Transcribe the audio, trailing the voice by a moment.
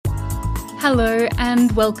Hello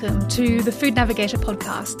and welcome to the FoodNavigator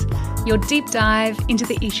Podcast, your deep dive into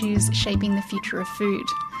the issues shaping the future of food.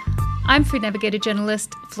 I'm FoodNavigator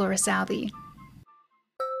journalist Flora Southey.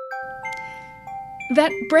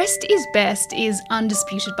 That breast is best is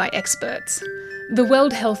undisputed by experts. The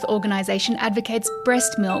World Health Organization advocates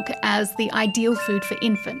breast milk as the ideal food for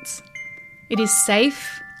infants. It is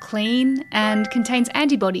safe, clean, and contains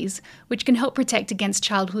antibodies which can help protect against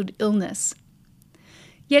childhood illness.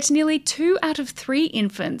 Yet nearly 2 out of 3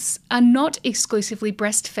 infants are not exclusively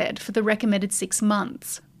breastfed for the recommended 6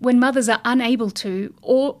 months. When mothers are unable to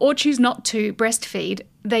or choose not to breastfeed,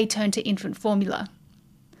 they turn to infant formula.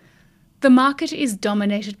 The market is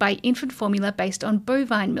dominated by infant formula based on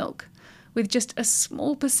bovine milk, with just a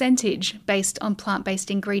small percentage based on plant-based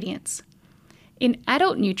ingredients. In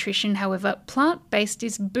adult nutrition, however, plant-based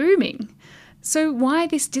is booming. So why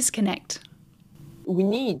this disconnect? We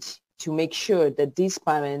need to make sure that these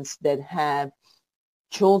parents that have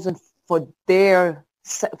chosen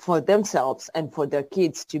for themselves and for their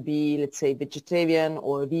kids to be, let's say, vegetarian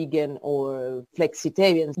or vegan or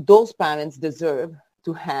flexitarian, those parents deserve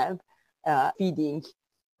to have a feeding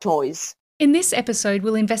choice. In this episode,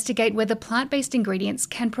 we'll investigate whether plant-based ingredients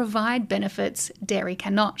can provide benefits dairy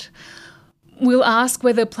cannot. We'll ask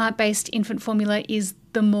whether plant-based infant formula is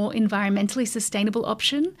the more environmentally sustainable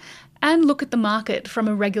option and look at the market from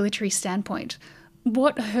a regulatory standpoint.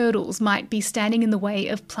 What hurdles might be standing in the way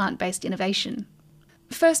of plant-based innovation?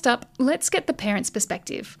 First up, let's get the parents'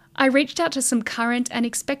 perspective. I reached out to some current and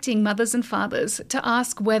expecting mothers and fathers to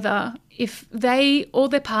ask whether, if they or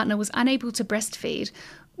their partner was unable to breastfeed,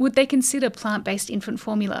 would they consider plant-based infant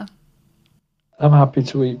formula? I'm happy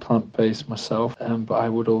to eat plant-based myself, but I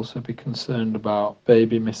would also be concerned about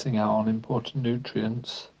baby missing out on important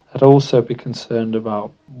nutrients. I'd also be concerned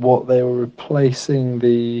about what they were replacing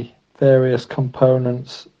the various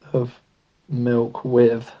components of milk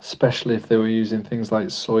with, especially if they were using things like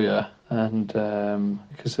soya, and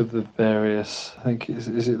because of the various, I think,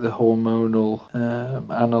 is it the hormonal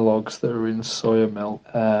analogues that are in soya milk,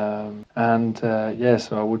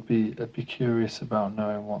 so I'd be curious about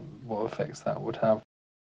knowing what effects that would have.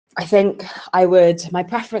 I think my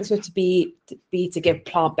preference would be to give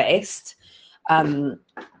plant-based,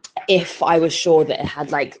 if I was sure that it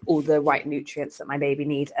had like all the right nutrients that my baby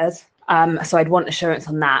needed. So I'd want assurance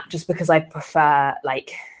on that, just because I prefer,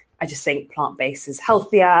 I just think plant-based is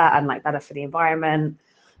healthier and better for the environment.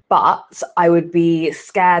 But I would be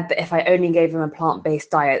scared that if I only gave them a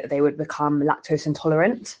plant-based diet, that they would become lactose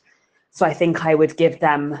intolerant. So I think I would give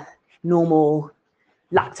them normal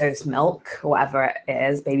lactose milk, or whatever it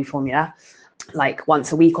is, baby formula,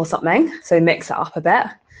 once a week or something. So mix it up a bit.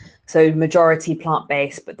 So majority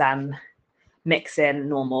plant-based, but then mix in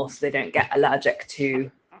normal so they don't get allergic to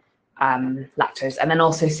lactose, and then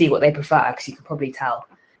also see what they prefer, because you can probably tell.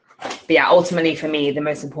 But yeah, ultimately for me, the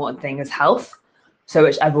most important thing is health. So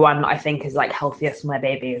whichever one I think is healthiest for my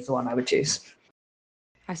baby is the one I would choose.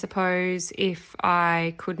 I suppose if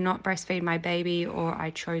I could not breastfeed my baby, or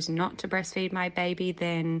I chose not to breastfeed my baby,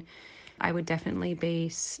 then I would definitely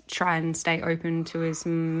try and stay open to as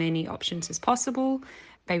many options as possible.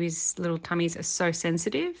 Babies' little tummies are so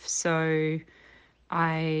sensitive, so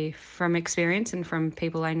from experience and from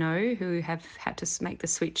people I know who have had to make the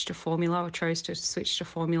switch to formula, or chose to switch to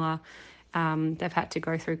formula, they've had to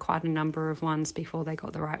go through quite a number of ones before they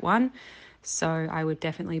got the right one. So I would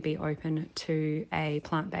definitely be open to a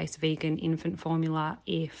plant-based vegan infant formula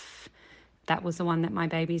if that was the one that my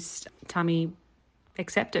baby's tummy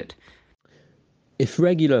accepted. If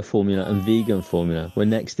regular formula and vegan formula were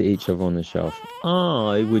next to each other on the shelf,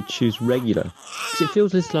 I would choose regular, because it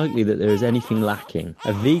feels less likely that there is anything lacking.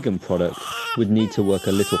 A vegan product would need to work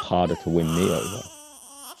a little harder to win me over.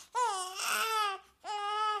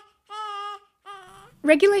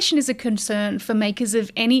 Regulation is a concern for makers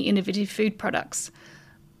of any innovative food products.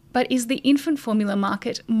 But is the infant formula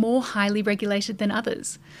market more highly regulated than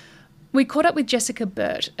others? We caught up with Jessica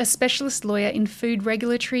Burt, a specialist lawyer in food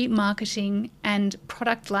regulatory, marketing and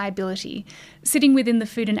product liability, sitting within the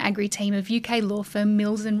food and agri team of UK law firm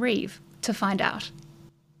Mills Reeve, to find out.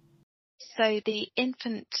 So the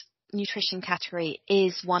infant nutrition category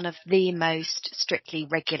is one of the most strictly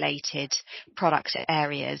regulated product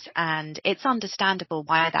areas, and it's understandable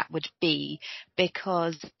why that would be,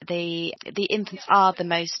 because the infants are the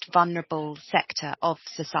most vulnerable sector of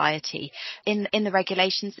society. In the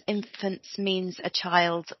regulations, infants means a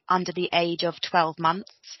child under the age of 12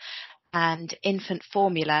 months. And infant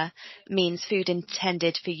formula means food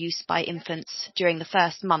intended for use by infants during the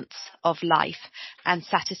first months of life and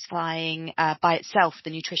satisfying by itself the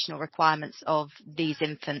nutritional requirements of these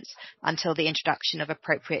infants until the introduction of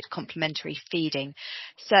appropriate complementary feeding.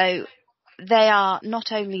 So they are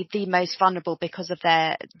not only the most vulnerable because of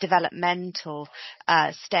their developmental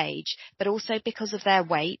stage, but also because of their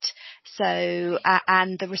weight. So,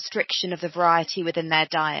 and the restriction of the variety within their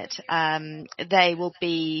diet, they will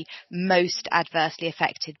be most adversely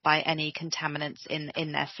affected by any contaminants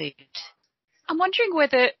in their food. I'm wondering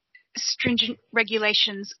whether stringent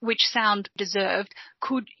regulations, which sound deserved,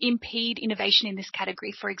 could impede innovation in this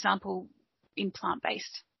category, for example, in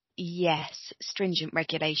plant-based. Yes, stringent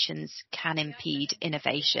regulations can impede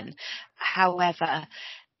innovation. However,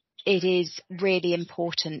 it is really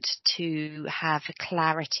important to have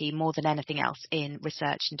clarity more than anything else in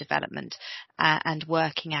research and development and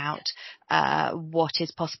working out what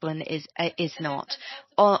is possible and is not.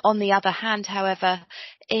 On the other hand, however,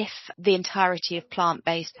 if the entirety of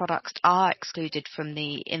plant-based products are excluded from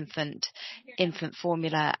the infant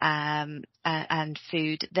formula and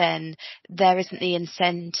food, then there isn't the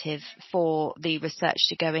incentive for the research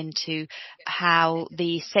to go into how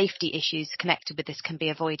the safety issues connected with this can be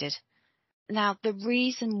avoided. Now, the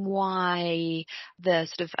reason why the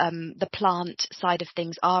the plant side of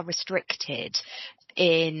things are restricted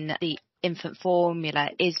in the infant formula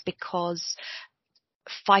is because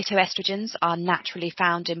phytoestrogens are naturally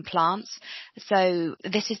found in plants. So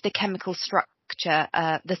this is the chemical structure.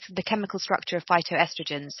 The chemical structure of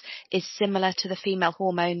phytoestrogens is similar to the female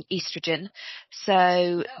hormone estrogen.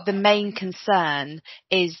 So the main concern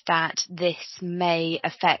is that this may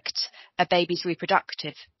affect a baby's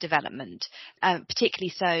reproductive development,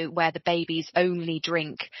 particularly so where the babies only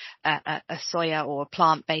drink a soya or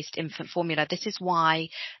plant-based infant formula. This is why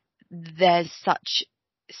there's such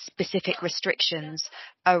specific restrictions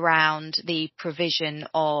around the provision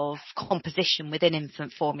of composition within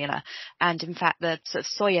infant formula. And in fact, the sort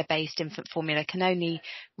of soya-based infant formula can only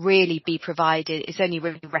really be provided, it's only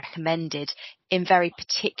really recommended in very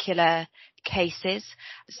particular cases.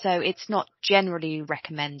 So it's not generally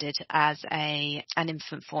recommended as an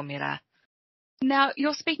infant formula. Now,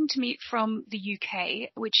 you're speaking to me from the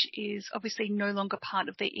UK, which is obviously no longer part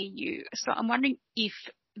of the EU. So I'm wondering if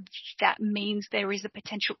that means there is a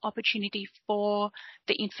potential opportunity for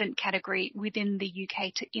the infant category within the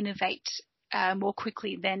UK to innovate more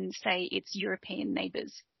quickly than, say, its European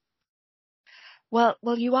neighbours. Well,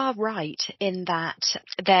 you are right in that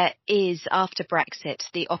there is, after Brexit,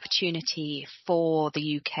 the opportunity for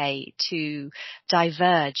the UK to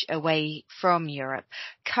diverge away from Europe.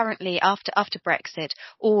 Currently, after Brexit,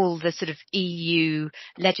 all the sort of EU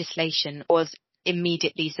legislation was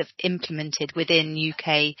immediately sort of implemented within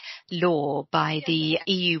UK law by the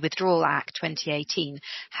EU Withdrawal Act 2018.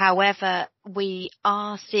 However, we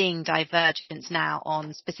are seeing divergence now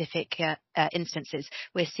on specific instances.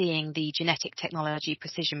 We're seeing the Genetic Technology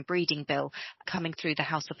Precision Breeding Bill coming through the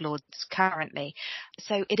House of Lords currently.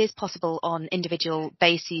 So it is possible on individual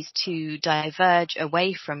bases to diverge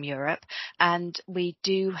away from Europe, and we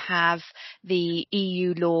do have the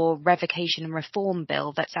EU law revocation and reform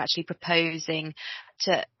bill that's actually proposing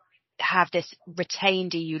to have this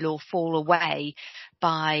retained EU law fall away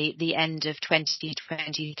by the end of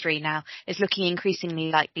 2023. Now, it's looking increasingly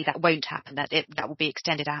likely that won't happen, that will be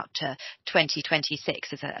extended out to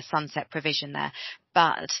 2026 as a sunset provision there.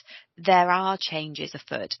 But there are changes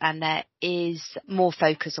afoot, and there is more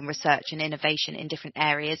focus on research and innovation in different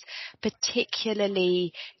areas,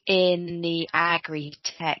 particularly in the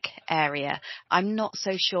agri-tech area. I'm not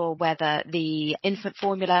so sure whether the infant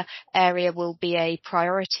formula area will be a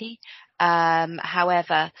priority.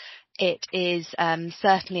 However, it is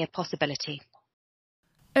certainly a possibility.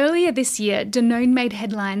 Earlier this year, Danone made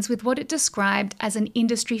headlines with what it described as an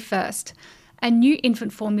industry first, a new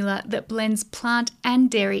infant formula that blends plant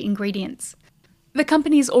and dairy ingredients. The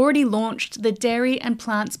company's already launched the Dairy and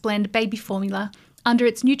Plants Blend baby formula under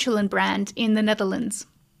its Nutriland brand in the Netherlands.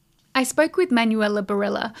 I spoke with Manuela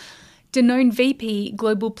Barella, Danone VP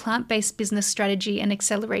Global Plant-Based Business Strategy and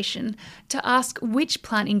Acceleration, to ask which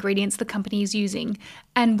plant ingredients the company is using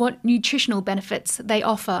and what nutritional benefits they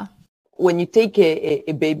offer. When you take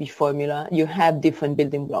a baby formula, you have different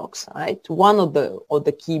building blocks, right? One of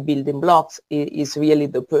the key building blocks is really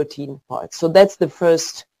the protein part. So that's the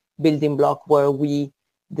first building block where we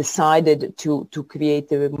decided to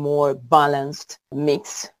create a more balanced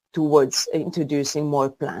mix towards introducing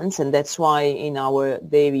more plants. And that's why in our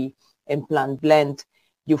dairy and plant blend,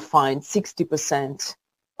 you find 60%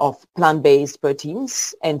 of plant-based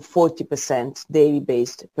proteins and 40%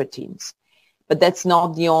 dairy-based proteins. But that's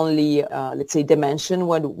not the only, let's say, dimension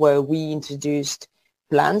where we introduced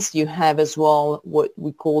plants. You have as well what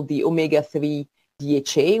we call the omega-3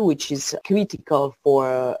 DHA, which is critical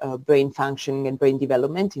for brain functioning and brain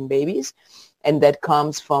development in babies. And that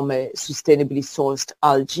comes from a sustainably sourced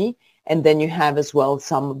algae. And then you have as well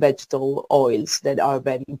some vegetable oils that are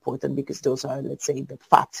very important because those are, let's say, the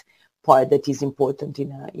fat part that is important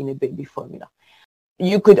in a baby formula.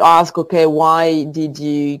 You could ask, okay, why did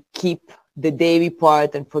you keep the dairy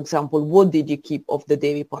part? And for example, what did you keep of the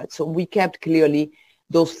dairy part? So we kept clearly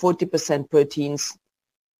those 40% proteins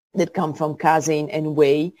that come from casein and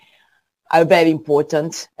whey are very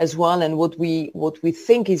important as well. And what we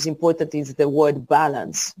think is important is the word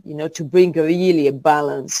balance, to bring really a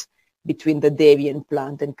balance between the dairy and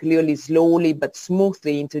plant, and clearly slowly but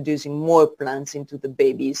smoothly introducing more plants into the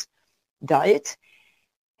baby's diet.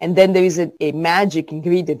 And then there is a magic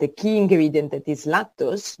ingredient, a key ingredient that is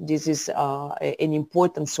lactose. This is an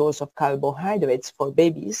important source of carbohydrates for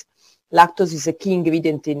babies. Lactose is a key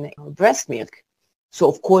ingredient in breast milk. So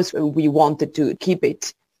of course we wanted to keep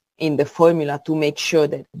it in the formula to make sure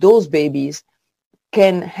that those babies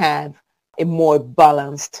can have a more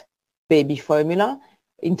balanced baby formula,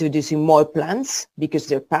 introducing more plants because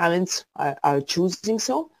their parents are choosing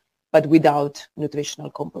so, but without nutritional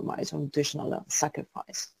compromise or nutritional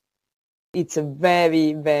sacrifice. It's a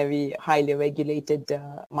very, very highly regulated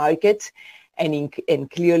market, and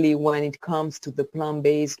clearly when it comes to the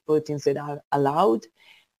plant-based proteins that are allowed,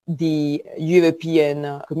 the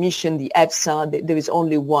European Commission, the EFSA, there is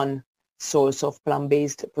only one source of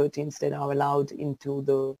plant-based proteins that are allowed into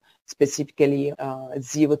the specifically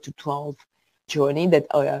 0 to 12 journey, that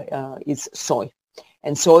is soy.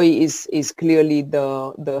 And soy is clearly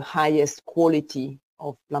the highest quality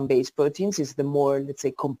of plant-based proteins, is the more, let's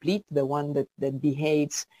say, complete, the one that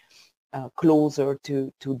behaves closer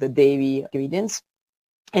to the dairy ingredients.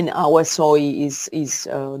 And our soy is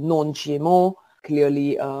non-GMO,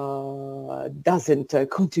 clearly doesn't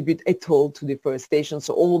contribute at all to deforestation.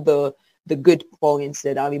 So all the good points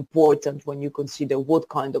that are important when you consider what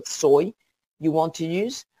kind of soy you want to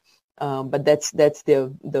use. But that's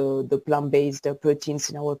the plant-based proteins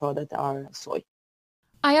in our product are soy.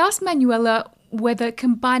 I asked Manuela whether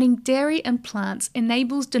combining dairy and plants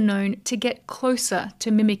enables Danone to get closer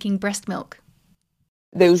to mimicking breast milk.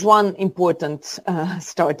 There's one important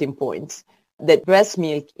starting point, that breast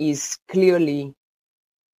milk is clearly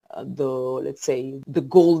the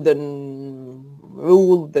golden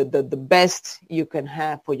rule, the best you can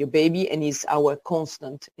have for your baby, and is our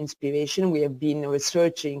constant inspiration. We have been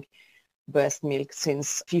researching breast milk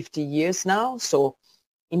since 50 years now. So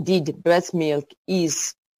indeed, breast milk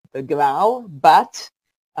is the Graal, but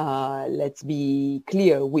let's be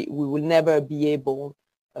clear, we will never be able,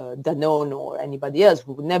 Danone or anybody else,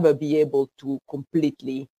 we will never be able to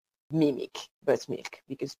completely mimic breast milk,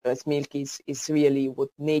 because breast milk is really what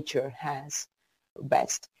nature has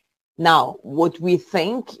best. Now, what we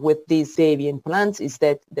think with these dairy and plants is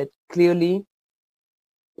that clearly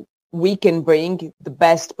we can bring the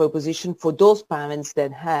best proposition for those parents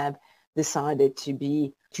that have decided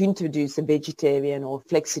to introduce a vegetarian or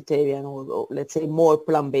flexitarian or let's say more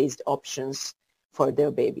plant-based options for their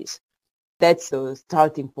babies. That's the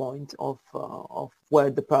starting point of where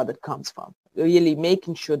the product comes from. Really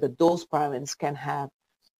making sure that those parents can have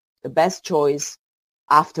the best choice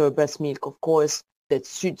after breast milk, of course, that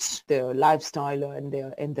suits their lifestyle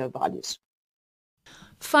and their values.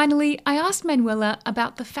 Finally, I asked Manuela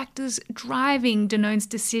about the factors driving Danone's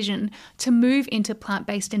decision to move into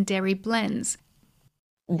plant-based and dairy blends.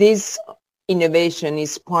 This innovation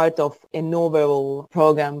is part of an overall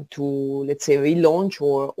program to, let's say, relaunch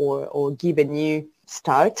or give a new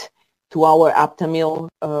start to our Aptamil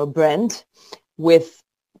brand, with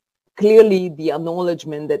clearly the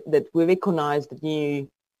acknowledgement that we recognize that new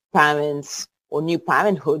parents or new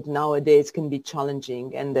parenthood nowadays can be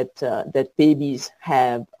challenging, and that babies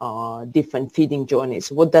have different feeding journeys.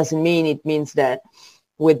 What does it mean? It means that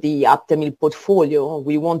with the Aptamil portfolio,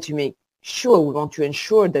 we want to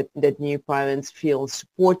ensure that new parents feel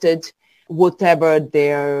supported, whatever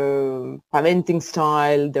their parenting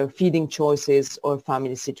style, their feeding choices, or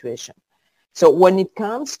family situation. So when it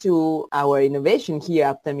comes to our innovation here,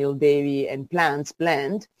 Aptamil Dairy and Plants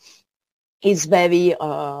Blend, is very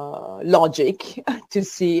logic to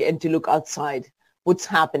see and to look outside what's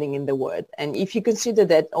happening in the world. And if you consider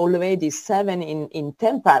that already 7 in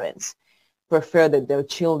 10 parents prefer that their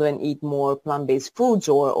children eat more plant-based foods,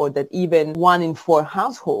 or that even 1 in 4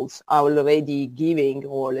 households are already giving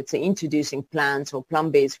or let's say introducing plants or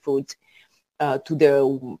plant-based foods to their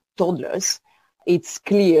toddlers, it's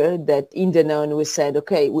clear that in Danone we said,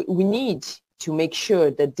 okay, we need to make sure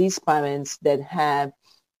that these parents that have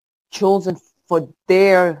chosen for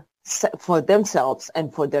themselves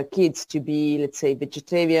and for their kids to be, let's say,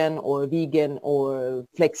 vegetarian or vegan or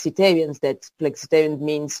flexitarians, that flexitarian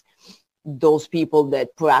means those people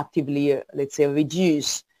that proactively, let's say,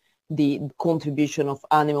 reduce the contribution of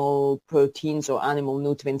animal proteins or animal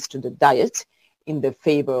nutrients to the diet in the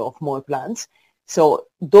favor of more plants. So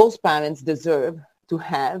those parents deserve to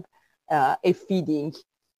have a feeding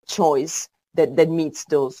choice that meets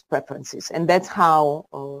those preferences. And that's how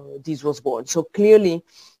this was born. So clearly,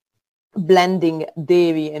 blending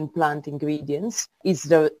dairy and plant ingredients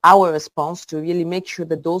is our response to really make sure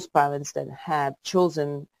that those parents that have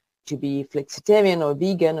chosen to be flexitarian or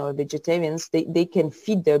vegan or vegetarians, they can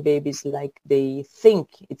feed their babies like they think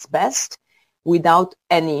it's best without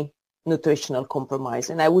any nutritional compromise.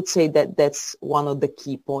 And I would say that that's one of the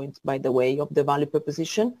key points, by the way, of the value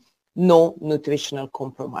proposition: no nutritional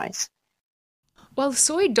compromise. While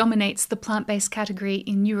soy dominates the plant-based category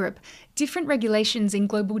in Europe, different regulations in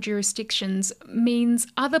global jurisdictions means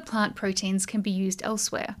other plant proteins can be used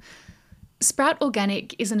elsewhere. Sprout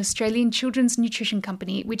Organic is an Australian children's nutrition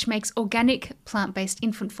company which makes organic plant-based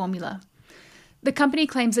infant formula. The company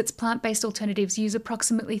claims its plant-based alternatives use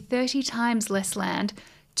approximately 30 times less land,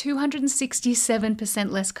 267%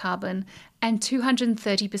 less carbon, and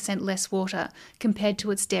 230% less water compared to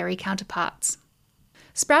its dairy counterparts.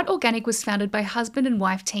 Sprout Organic was founded by husband and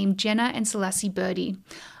wife team Jenna and Selassie Birdie.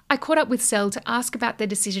 I caught up with Sel to ask about their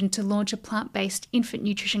decision to launch a plant-based infant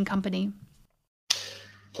nutrition company.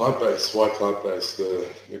 Plant-based, why plant-based?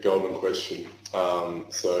 The golden question.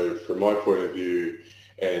 So from my point of view,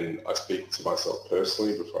 and I speak to myself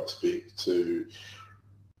personally before I speak to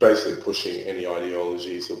basically pushing any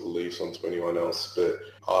ideologies or beliefs onto anyone else, but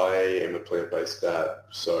I am a plant-based dad,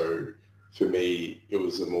 so for me, it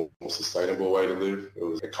was a more sustainable way to live. It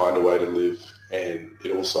was a kinder way to live, and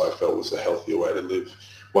it also I felt was a healthier way to live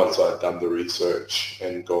once I'd done the research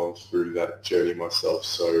and gone through that journey myself.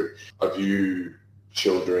 So I view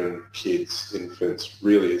children, kids, infants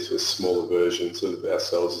really as smaller versions of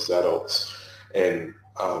ourselves as adults, and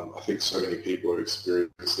I think so many people are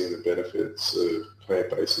experiencing the benefits of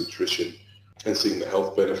plant-based nutrition and seeing the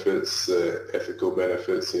health benefits, the ethical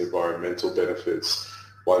benefits, the environmental benefits.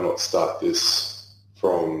 Why not start this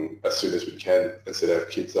from as soon as we can and set our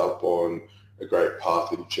kids up on a great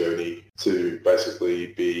path and journey to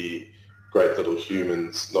basically be great little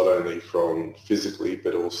humans, not only from physically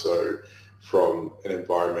but also from an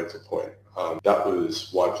environmental point. That was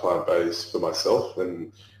why plant-based for myself,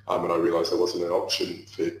 and when I realised there wasn't an option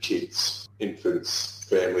for kids, infants,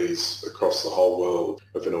 families across the whole world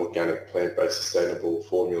of an organic, plant-based, sustainable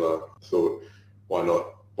formula, I thought, why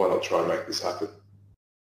not try and make this happen?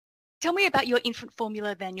 Tell me about your infant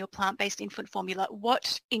formula then, your plant-based infant formula.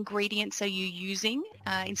 What ingredients are you using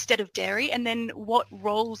instead of dairy? And then what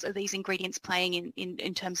roles are these ingredients playing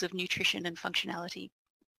in terms of nutrition and functionality?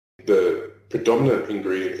 The predominant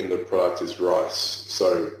ingredient in the product is rice.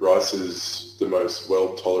 So rice is the most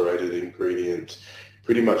well-tolerated ingredient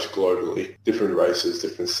pretty much globally. Different races,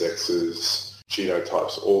 different sexes,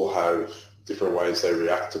 genotypes all have different ways they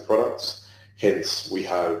react to products. Hence, we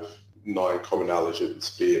have 9 common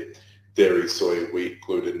allergens, be it dairy, soy, wheat,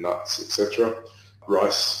 gluten, nuts, etc.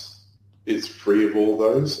 Rice is free of all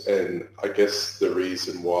those, and I guess the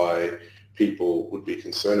reason why people would be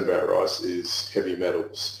concerned about rice is heavy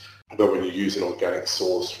metals. But when you use an organic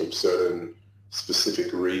source from certain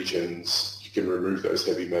specific regions, you can remove those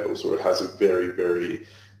heavy metals, or it has a very, very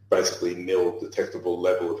basically nil detectable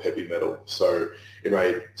level of heavy metal. So it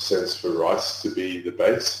made sense for rice to be the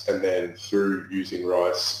base, and then through using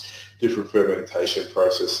rice, different fermentation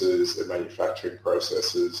processes and manufacturing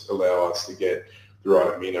processes allow us to get the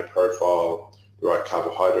right amino profile, the right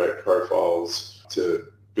carbohydrate profiles to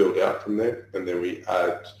build out from there. And then we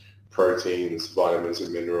add proteins, vitamins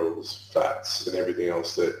and minerals, fats and everything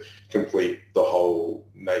else that complete the whole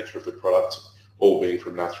nature of the product, all being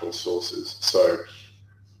from natural sources. So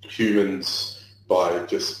humans, by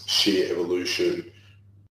just sheer evolution,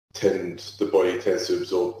 the body tends to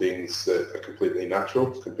absorb things that are completely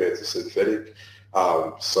natural compared to synthetic.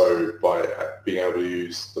 So by being able to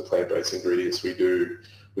use the plant-based ingredients we do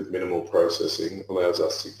with minimal processing allows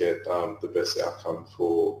us to get the best outcome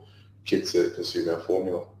for kids that consume our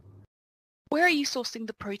formula. Where are you sourcing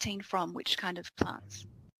the protein from? Which kind of plants?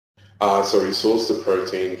 So we source the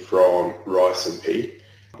protein from rice and pea.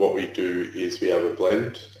 What we do is we have a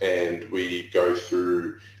blend and we go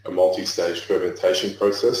through a multi-stage fermentation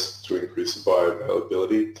process to increase the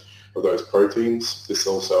bioavailability of those proteins. This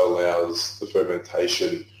also allows the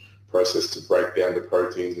fermentation process to break down the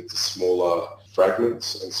proteins into smaller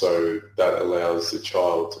fragments, and so that allows the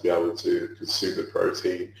child to be able to consume the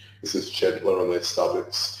protein. This is gentler on their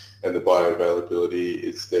stomachs, and the bioavailability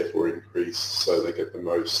is therefore increased, so they get the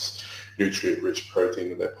most nutrient-rich protein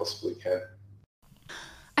that they possibly can.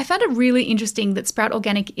 I found it really interesting that Sprout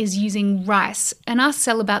Organic is using rice, and asked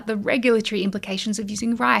Sel about the regulatory implications of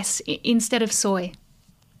using rice instead of soy.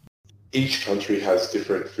 Each country has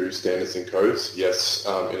different food standards and codes. Yes,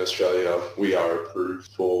 in Australia, we are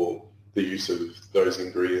approved for the use of those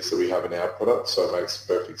ingredients that we have in our product, so it makes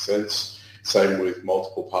perfect sense. Same with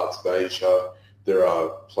multiple parts of Asia. There are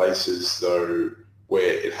places, though,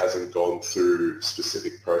 where it hasn't gone through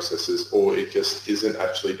specific processes, or it just isn't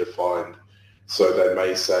actually defined. So they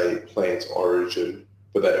may say plant origin,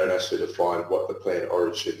 but they don't actually define what the plant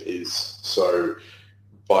origin is. So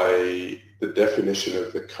by the definition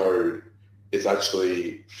of the code, it's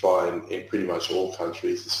actually fine in pretty much all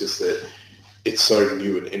countries. It's just that it's so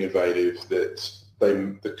new and innovative that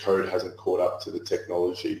the code hasn't caught up to the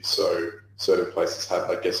technology. So certain places have,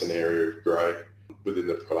 I guess, an area of grey within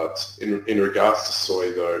the products. In regards to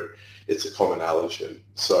soy, though, it's a common allergen.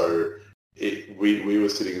 So we were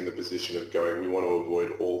sitting in the position of going, we want to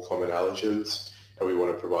avoid all common allergens, and we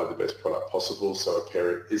want to provide the best product possible, so a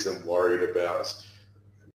parent isn't worried about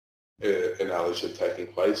an allergen taking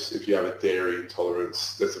place. If you have a dairy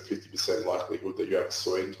intolerance, there's a 50% likelihood that you have a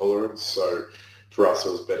soy intolerance. So for us,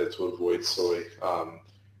 it was better to avoid soy.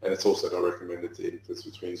 And it's also not recommended to infants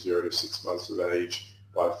between 0 to 6 months of age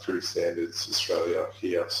by Food Standards Australia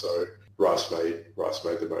here. So rice made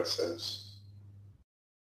the most sense.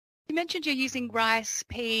 You mentioned you're using rice,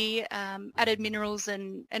 pea, added minerals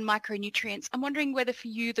and micronutrients. I'm wondering whether for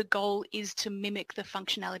you the goal is to mimic the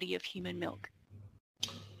functionality of human milk.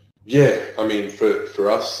 Yeah, I mean,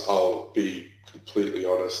 for us, I'll be completely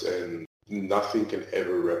honest, and nothing can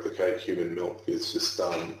ever replicate human milk. It's just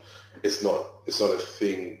it's not a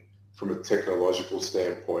thing from a technological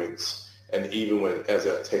standpoint. And even as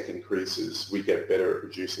our tech increases, we get better at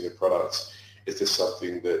producing the products. It's just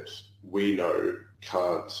something that we know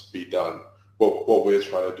can't be done. What we're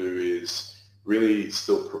trying to do is really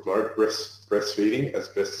still promote breastfeeding as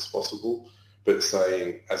best as possible, but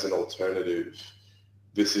saying as an alternative,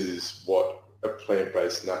 this is what a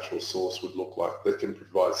plant-based natural source would look like that can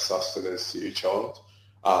provide sustenance to your child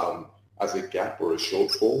as a gap or a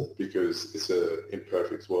shortfall, because it's an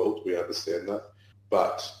imperfect world, we understand that.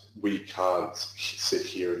 But we can't sit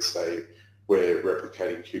here and say we're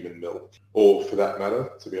replicating human milk, or for that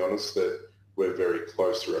matter, to be honest, that we're very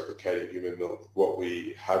close to replicating human milk. What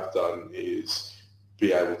we have done is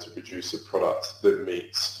be able to produce a product that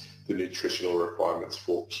meets the nutritional requirements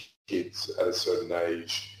for kids at a certain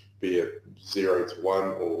age, be it 0 to 1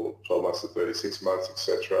 or 12 months to 36 months,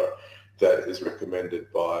 etc., that is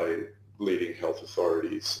recommended by leading health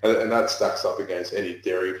authorities. And that stacks up against any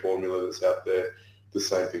dairy formula that's out there. The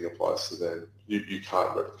same thing applies to them. You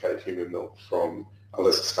can't replicate human milk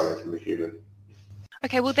unless it's coming from a human.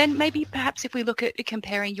 Okay, well then maybe perhaps if we look at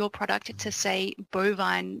comparing your product to, say,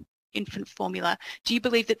 bovine infant formula, do you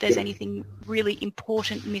believe that there's anything really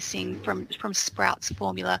important missing from Sprout's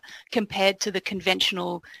formula compared to the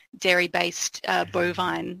conventional dairy-based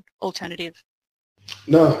bovine alternative?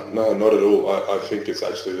 No, not at all. I think it's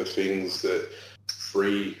actually the things that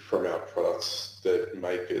free from our products that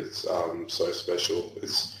make it so special.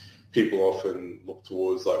 Is people often look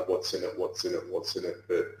towards like what's in it,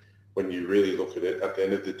 but when you really look at it, at the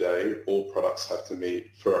end of the day, all products have to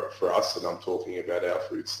meet, for us, and I'm talking about our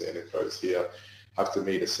food standard codes here, have to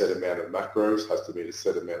meet a set amount of macros, have to meet a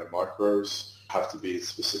set amount of micros, have to be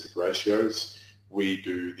specific ratios. We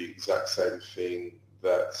do the exact same thing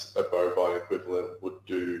that a bovine equivalent would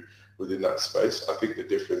do within that space. I think the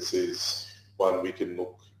difference is, one, we can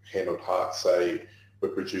look hand on heart, say we're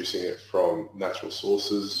producing it from natural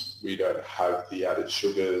sources. We don't have the added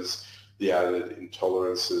sugars, the added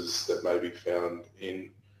intolerances that may be found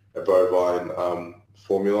in a bovine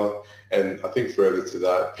formula. And I think further to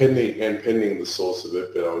that, pending the source of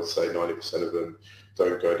it, but I would say 90% of them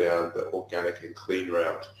don't go down the organic and clean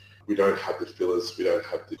route. We don't have the fillers, we don't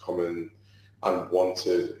have the common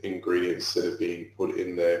unwanted ingredients that are being put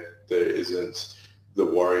in there. There isn't the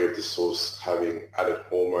worry of the source having added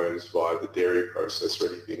hormones via the dairy process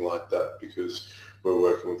or anything like that, because we're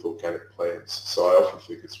working with organic plants. So I often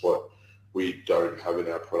think it's what we don't have in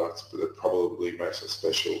our products, but it probably makes us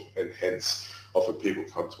special, and hence often people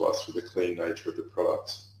come to us for the clean nature of the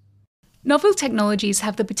products. Novel technologies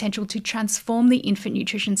have the potential to transform the infant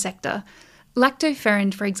nutrition sector.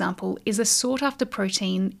 Lactoferrin, for example, is a sought-after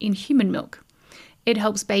protein in human milk. It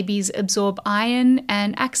helps babies absorb iron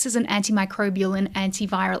and acts as an antimicrobial and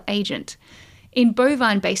antiviral agent. In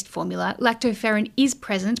bovine-based formula, lactoferrin is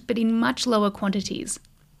present, but in much lower quantities.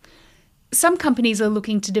 Some companies are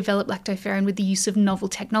looking to develop lactoferrin with the use of novel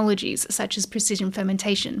technologies, such as precision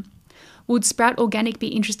fermentation. Would Sprout Organic be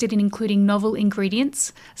interested in including novel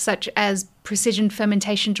ingredients, such as precision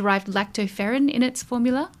fermentation-derived lactoferrin in its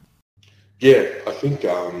formula? Yeah, I think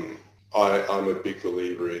I'm a big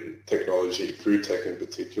believer in technology, food tech in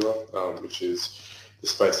particular, which is the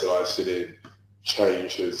space that I sit in.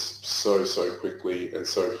 Changes so quickly and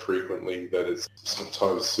so frequently that it's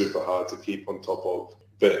sometimes super hard to keep on top of.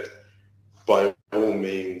 But by all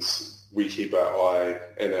means, we keep our eye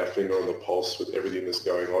and our finger on the pulse with everything that's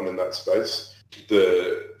going on in that space.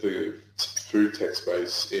 The food tech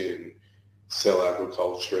space in cell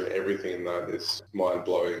agriculture and everything in that is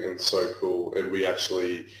mind-blowing and so cool. And we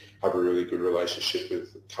actually have a really good relationship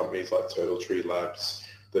with companies like Turtle Tree Labs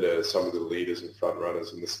that are some of the leaders and front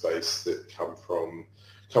runners in the space that come from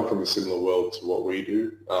a similar world to what we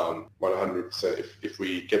do. 100%, if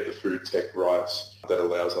we get the food tech right, that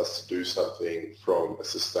allows us to do something from a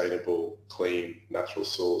sustainable, clean, natural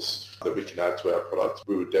source that we can add to our product,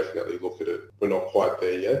 we would definitely look at it. We're not quite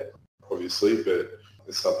there yet, obviously, but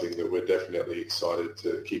it's something that we're definitely excited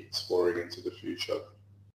to keep exploring into the future.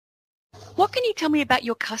 What can you tell me about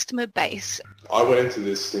your customer base? I went into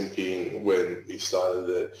this thinking when we started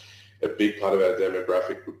that a big part of our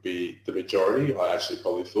demographic would be the majority. I actually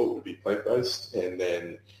probably thought would be plant-based, and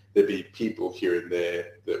then there'd be people here and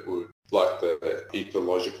there that would like the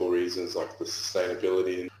ecological reasons, like the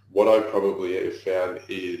sustainability. And what I probably have found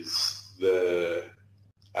is the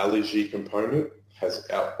allergy component has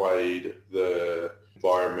outweighed the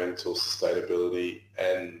environmental sustainability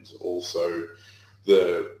and also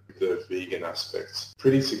the vegan aspects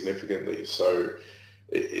pretty significantly. So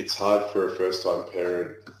it's hard for a first-time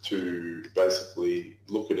parent to basically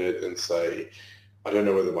look at it and say, I don't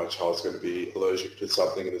know whether my child's going to be allergic to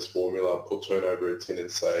something in this formula, or turn over a tin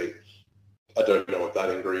and say, I don't know what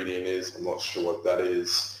that ingredient is, I'm not sure what that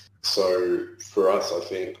is. So for us, I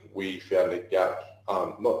think we found a gap,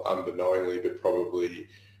 not unknowingly, but probably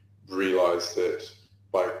realised that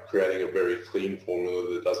by creating a very clean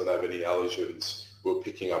formula that doesn't have any allergens, we're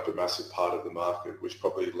picking up a massive part of the market, which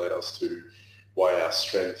probably led us to why our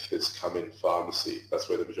strength has come in pharmacy. That's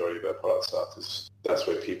where the majority of our products are, because that's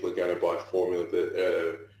where people are going to buy formula that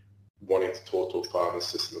are wanting to talk to a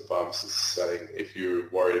pharmacist, and the pharmacist is saying, if you're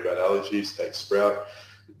worried about allergies, take Sprout.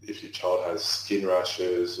 If your child has skin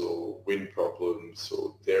rashes or wind problems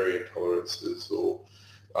or dairy intolerances or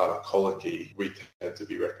colicky, we tend to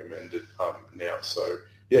be recommended now. So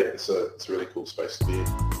yeah, it's a really cool space to be in.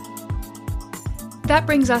 That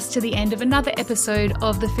brings us to the end of another episode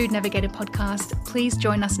of the Food Navigator podcast. Please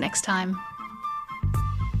join us next time.